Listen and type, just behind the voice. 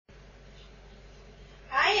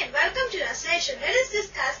welcome to our session. Let us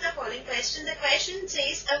discuss the following question. The question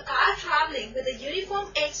says a car traveling with a uniform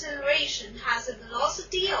acceleration has a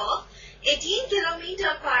velocity of 18 km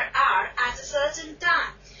per hour at a certain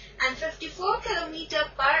time and 54 km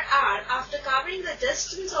per hour after covering the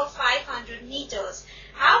distance of 500 meters.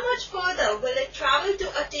 How much further will it travel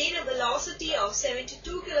to attain a velocity of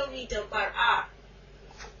 72 km per hour?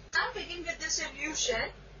 Now begin with the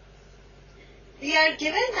solution. We are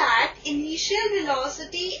given that initial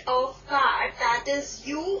velocity of car, that is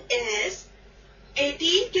u, is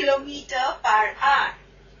 18 km per hour.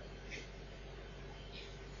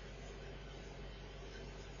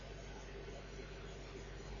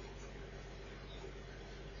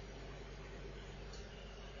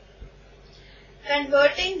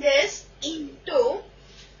 Converting this into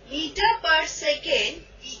meter per second,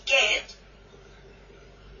 we get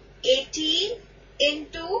 18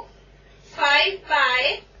 into 5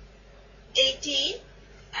 by 18,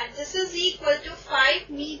 and this is equal to 5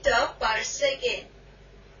 meter per second.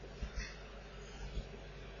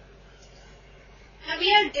 Now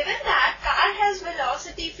we are given that car has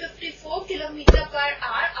velocity 54 km per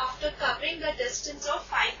hour after covering the distance of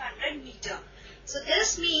 500 meter. So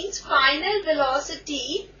this means final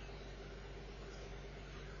velocity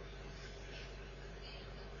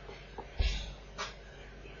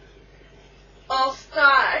of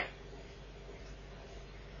car,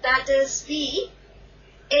 that is V,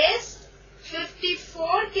 is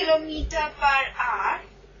 54 km per hour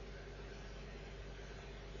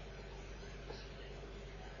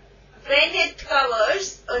when it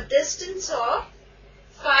covers a distance of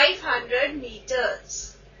 500 meters.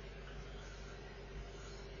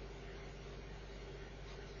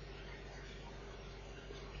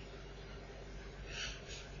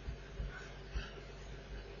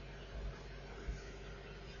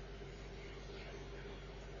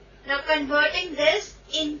 Now converting this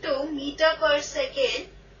into meter per second,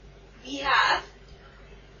 we have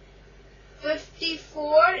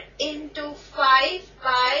 54 into 5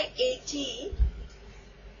 by 18,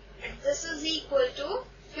 and this is equal to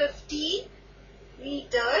 15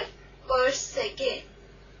 meter per second.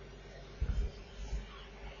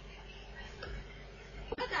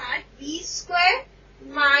 So that v square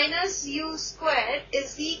minus u square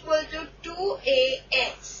is equal to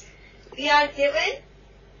 2ax. We are given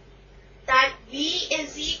that v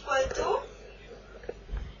is equal to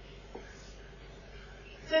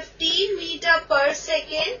 15 meter per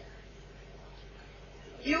second,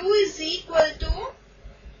 u is equal to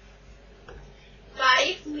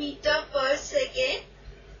 5 meter per second,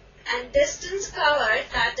 and distance covered,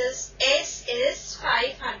 that is s, is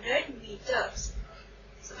 500 meters.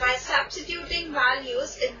 So by substituting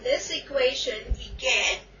values in this equation, we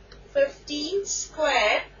get 15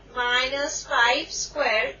 square minus 5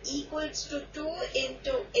 square equals to 2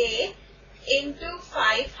 into a into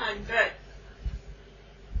 500.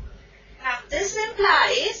 Now this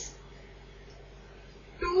implies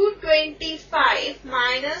 225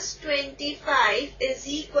 minus 25 is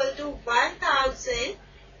equal to 1000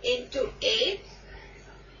 into a.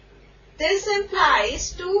 This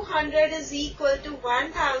implies 200 is equal to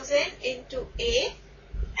 1000 into a.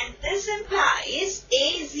 And this implies a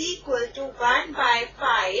is equal to 1 by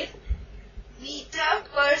 5 meter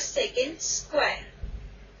per second square.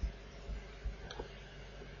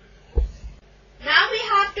 Now we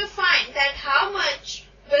have to find that how much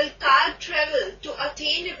will car travel to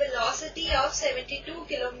attain a velocity of 72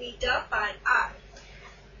 km per hour.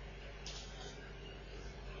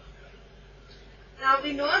 Now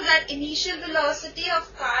we know that initial velocity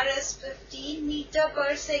of car is 15 meter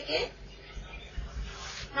per second.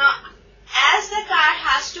 Now, as the car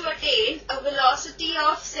has to attain a velocity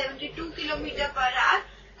of 72 km per hour,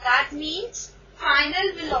 that means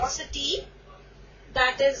final velocity,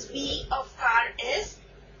 that is v of car, is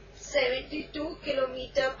 72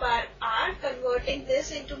 km per hour. Converting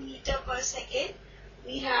this into meter per second,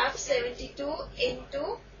 we have 72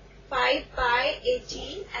 into 5 by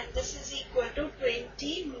 18, and this is equal to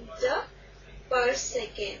 20 meter per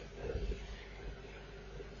second.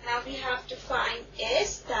 Now we have to find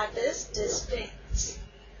s, that is distance.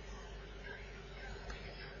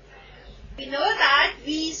 We know that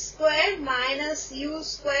v square minus u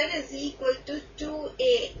square is equal to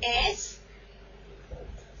 2as.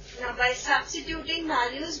 Now by substituting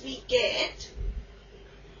values, we get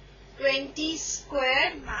 20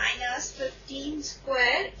 square minus 15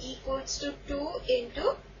 square equals to 2 into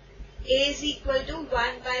a is equal to 1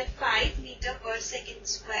 by 5 meter per second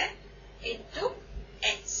square into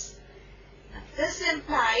s. Now this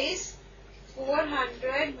implies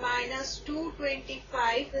 400 minus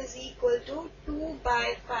 225 is equal to 2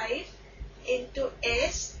 by 5 into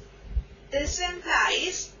s, This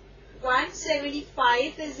implies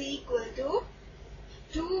 175 is equal to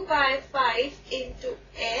 2 by 5 into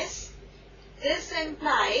S. This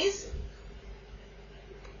implies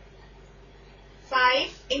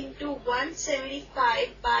 5 into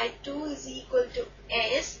 175 by 2 is equal to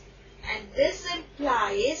S, and this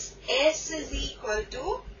implies S is equal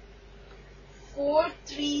to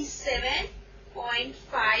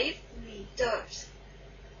 437.5 meters.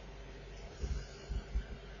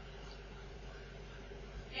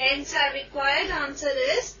 Hence, our required answer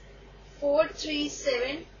is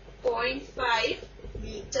 437.5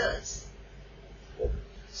 meters.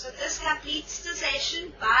 So, this completes the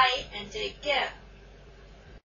session. Bye and take care.